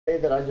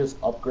that I just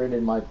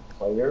upgraded my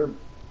player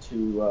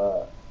to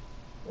a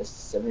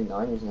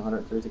 79 using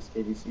 136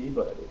 KBC,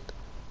 but I did.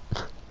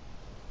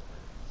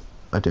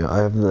 I do. I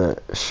have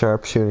the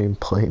sharpshooting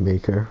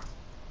playmaker.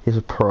 He's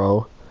a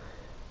pro.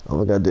 Oh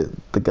my god, dude.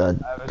 I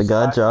have a The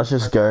guy slashing Josh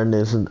is person. guarding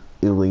is an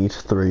elite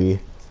 3.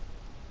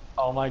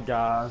 Oh my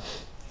god.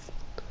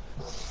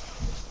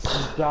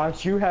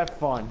 Josh, you have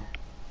fun.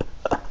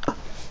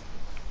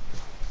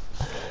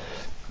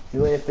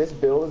 Julian, if this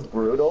build is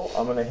brutal,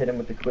 I'm gonna hit him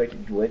with the quick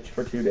glitch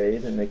for 2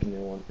 days and make a new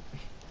one.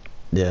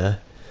 Yeah,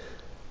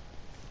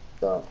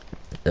 So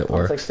it I'm just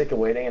like works. sick of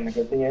waiting, and the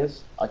good thing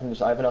is I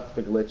have enough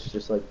of the glitch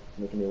just like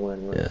to make a new one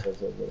anyway. Yeah. So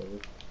it's like whatever.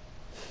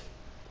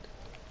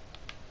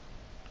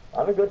 I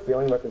have a good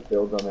feeling about this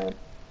build though, man.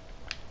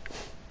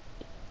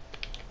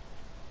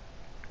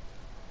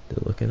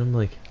 Dude, look at him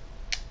like.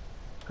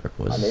 Or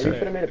was I it maybe start-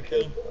 should have made a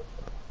pig.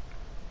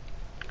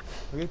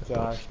 Look at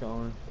Josh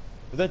going.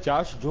 Is that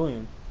Josh or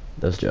Julian?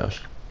 That's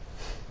Josh.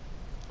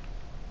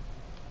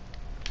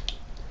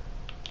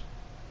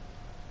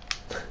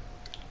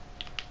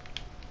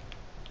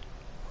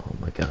 Oh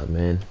my god,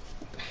 man.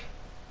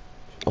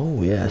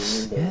 Oh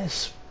yes,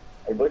 yes.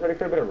 Are you boys ready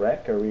for a bit of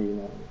wreck, or are we?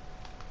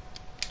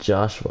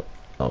 Joshua.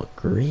 Oh,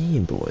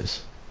 green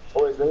boys.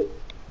 Boys, ready?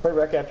 Play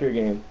wreck after your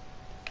game.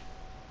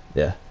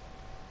 Yeah.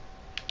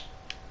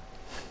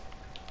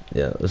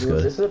 Yeah, that was Dude,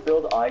 good. this is a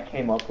build I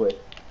came up with.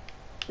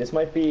 This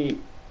might be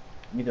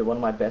either one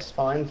of my best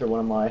finds or one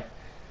of my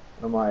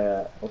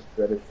most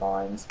dreaded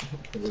finds.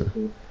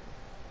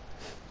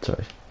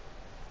 Sorry.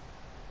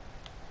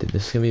 Dude,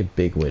 this is gonna be a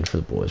big win for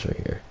the boys right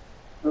here.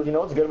 Dude, you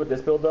know what's good with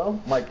this build though?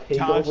 My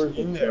takeovers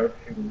in and there.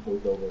 sharpshooting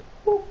takeover.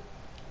 Woo.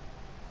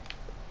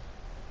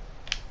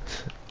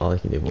 All I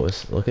can do,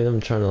 boys. Look at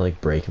them trying to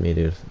like break me,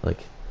 dude. Like,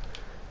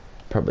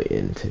 probably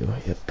into.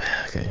 Yep.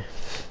 Okay.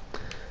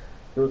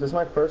 Dude, this is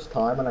my first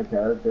time on a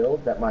guard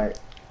build that my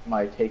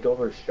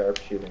takeover is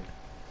sharpshooting,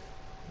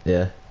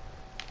 Yeah.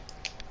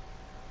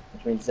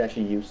 which means it's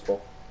actually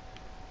useful.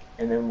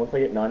 And then once I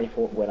get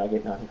 94, when I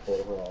get 94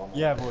 overall, I'm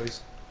Yeah,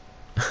 boys.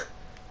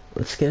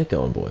 Let's get it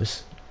going,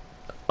 boys.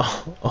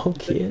 Oh,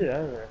 okay. Get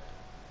out of there.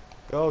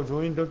 Go,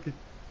 Julian, don't get...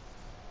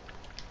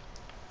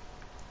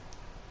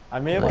 I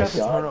may have got Nice. the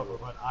turnover,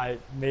 but I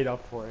made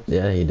up for it.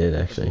 Yeah, he did The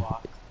actually.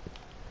 block.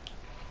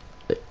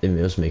 It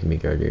was making me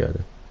guard your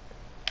other.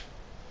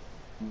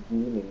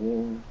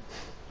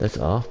 That's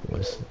off,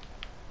 boys.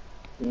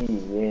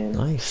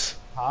 Nice.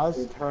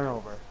 How's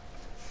turnover?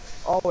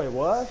 Oh, wait,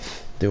 what?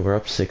 Dude, we're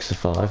up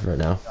 6-5 right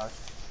now. I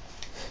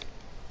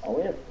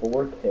only have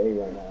 4K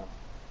right now.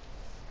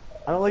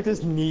 I don't like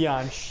this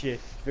neon shit.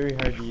 It's very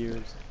hard to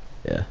use.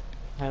 Yeah.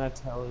 Cannot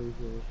tell who's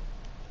who.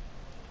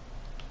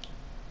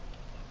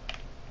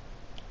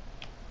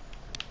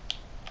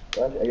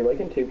 Gosh, are you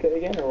liking 2K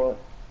again or what?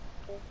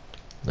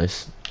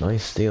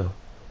 Nice steal.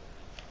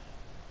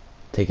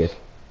 Take it.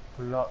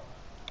 Put it up.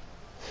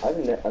 I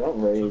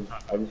don't rage.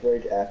 I just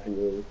rage after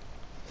you.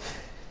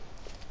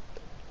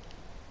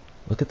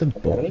 Look at them I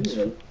don't boys.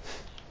 even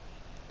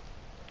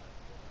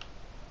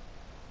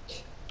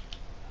rage.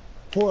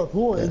 4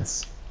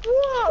 points.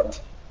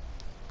 What?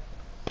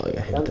 Oh,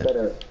 yeah, hit Sounds that.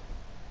 better.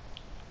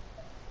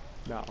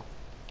 No.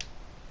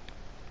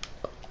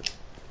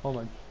 Oh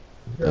my.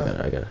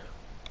 I got it.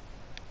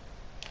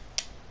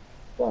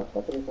 Fuck,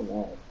 stop getting so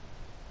mad.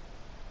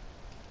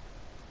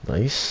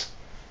 Nice.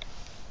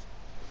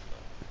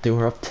 Dude,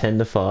 we're up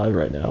 10-5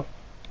 right now.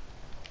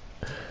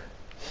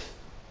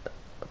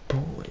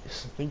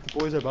 Boys. I think the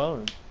boys are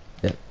bowling.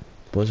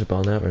 Boys are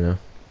balling out right now.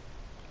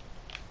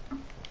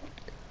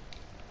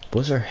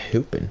 Boys are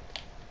hooping.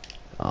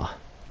 Ah.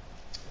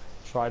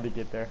 Tried to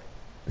get there.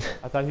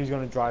 I thought he was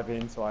gonna drive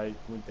in, so I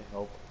went to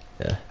help.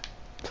 Yeah.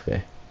 It's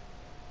okay.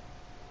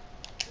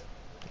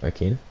 Right,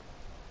 Keen?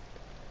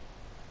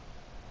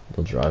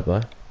 Little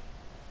drive-by.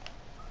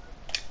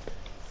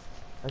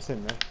 That's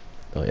in there.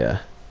 Oh, yeah.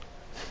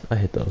 I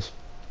hit those.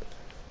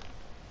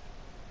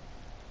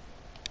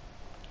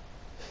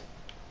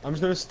 I'm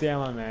just gonna stay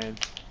on my man.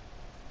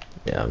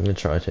 Yeah, I'm gonna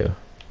try to.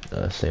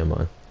 Stay on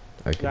mine.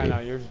 Yeah, no,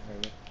 yours is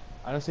better.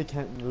 I honestly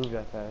can't move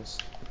that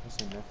fast. That's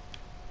in there.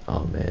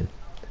 Oh, man.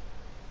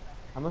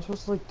 How am I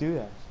supposed to like do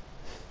that?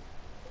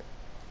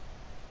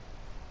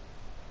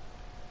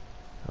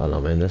 Oh, no,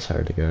 man. That's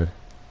hard to guard.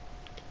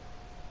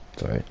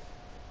 It's alright.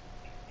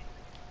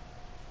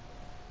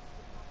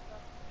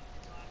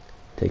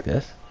 Take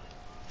this.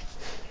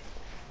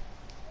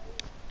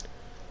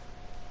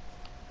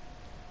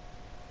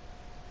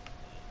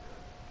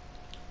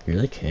 You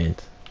really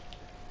can't.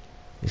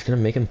 He's gonna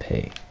make him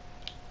pay.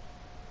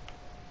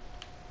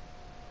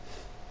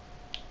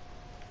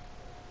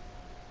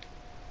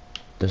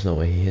 There's no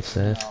way he hits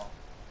that. No.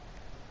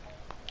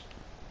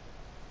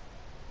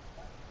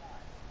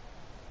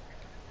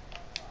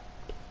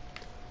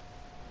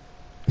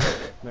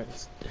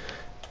 Nice.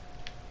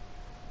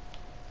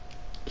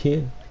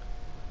 Kid.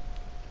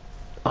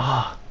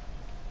 Ah.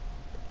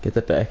 Get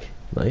that back.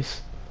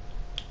 Nice.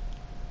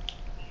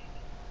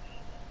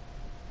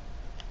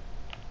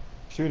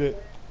 Shoot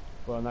it.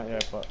 Well, not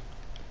yet, but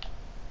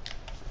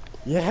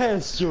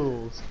Yes,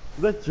 Jules.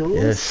 Is that Jules?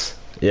 Yes.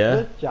 Is Yeah.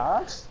 that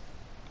Josh?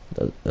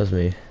 That's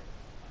me.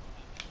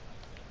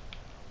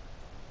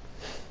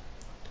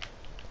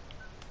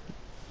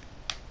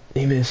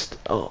 He missed.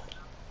 Oh.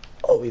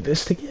 Oh, he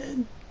missed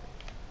again.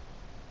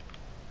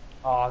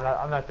 Oh,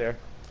 I'm not there.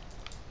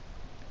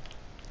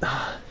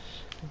 What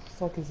the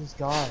fuck is this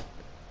guy?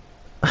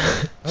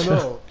 I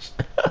know.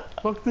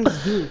 Fuck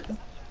this dude.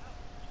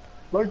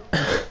 Fuck.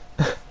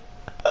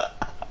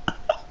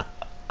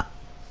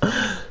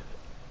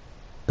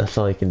 That's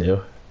all he can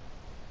do.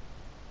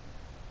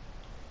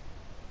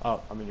 Oh,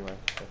 I'm anyway.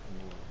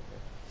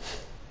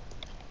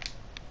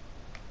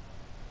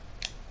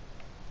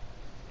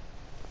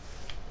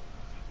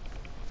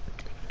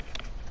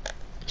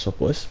 What's up,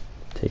 boys?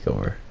 Take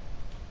over.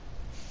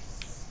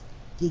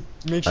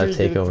 Make sure I you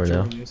take get it over to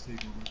now. Jordan, yes,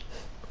 take over.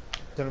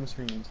 Send him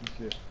screens and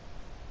shit.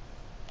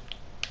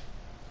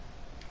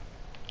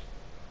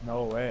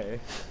 No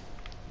way.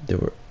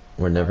 Dude,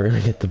 we're never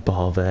gonna get the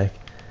ball back.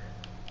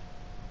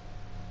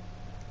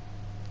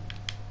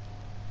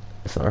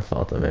 It's not our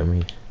fault though, man.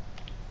 We...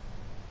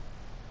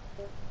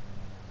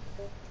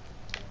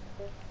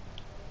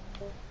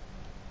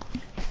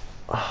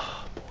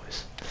 Oh,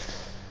 boys.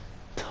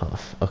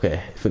 Tough.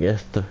 Okay, if we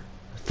get the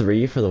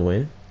 3 for the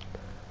win.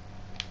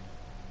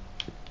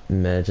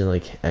 Imagine,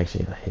 like,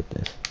 actually, I hate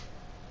this.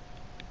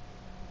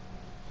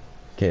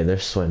 Okay, they're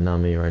sweating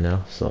on me right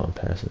now, so I'm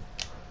passing.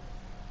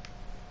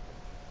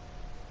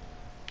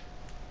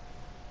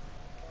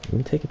 Let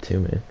me take it too,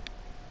 man.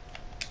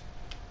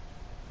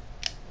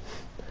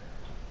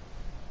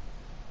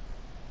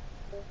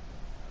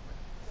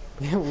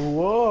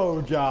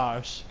 Whoa,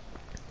 Josh.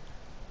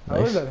 How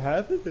Nice. did that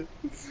happen?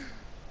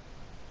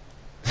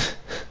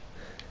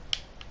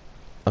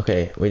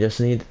 Okay, we just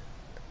need...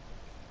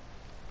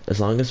 As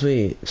long as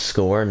we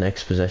score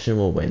next possession,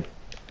 we'll win.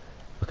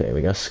 Okay,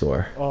 we got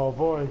score. Oh,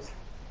 boys.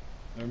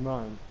 Never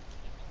mind.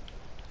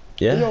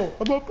 Yeah? Yo,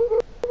 I'm up.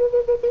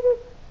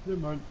 Never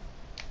mind.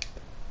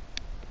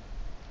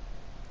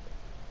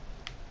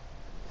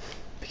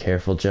 Be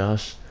careful,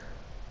 Josh.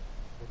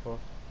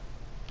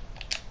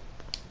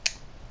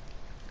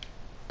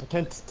 I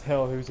can't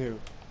tell who's who.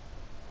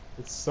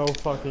 It's so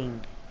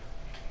fucking...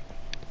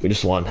 We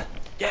just won.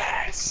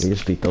 Yes! We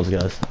just beat those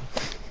guys.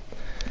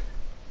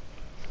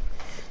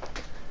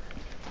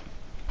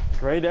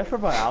 Great effort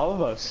by all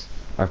of us.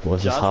 Our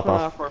boys just Josh hop went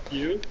off. off for a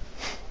few.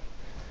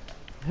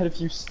 Had a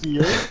few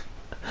steals.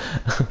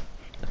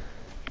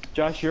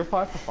 Josh, you're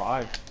 5 for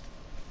 5.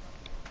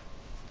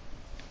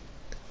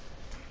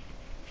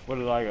 What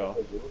did I go?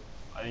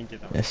 I didn't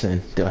get that. Yes,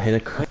 man. Dude, I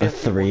hit a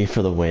 3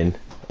 for the win,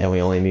 and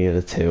we only needed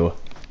a 2.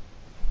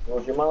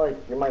 Well, you're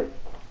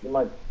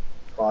my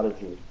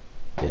prodigy.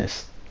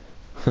 Yes.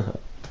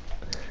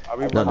 Are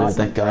we No, dude, behind?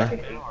 that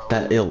guy,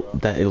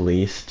 that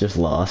Elise just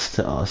lost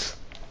to us.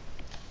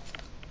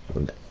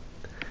 You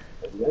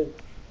guys,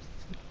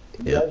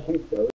 Yeah. beat those.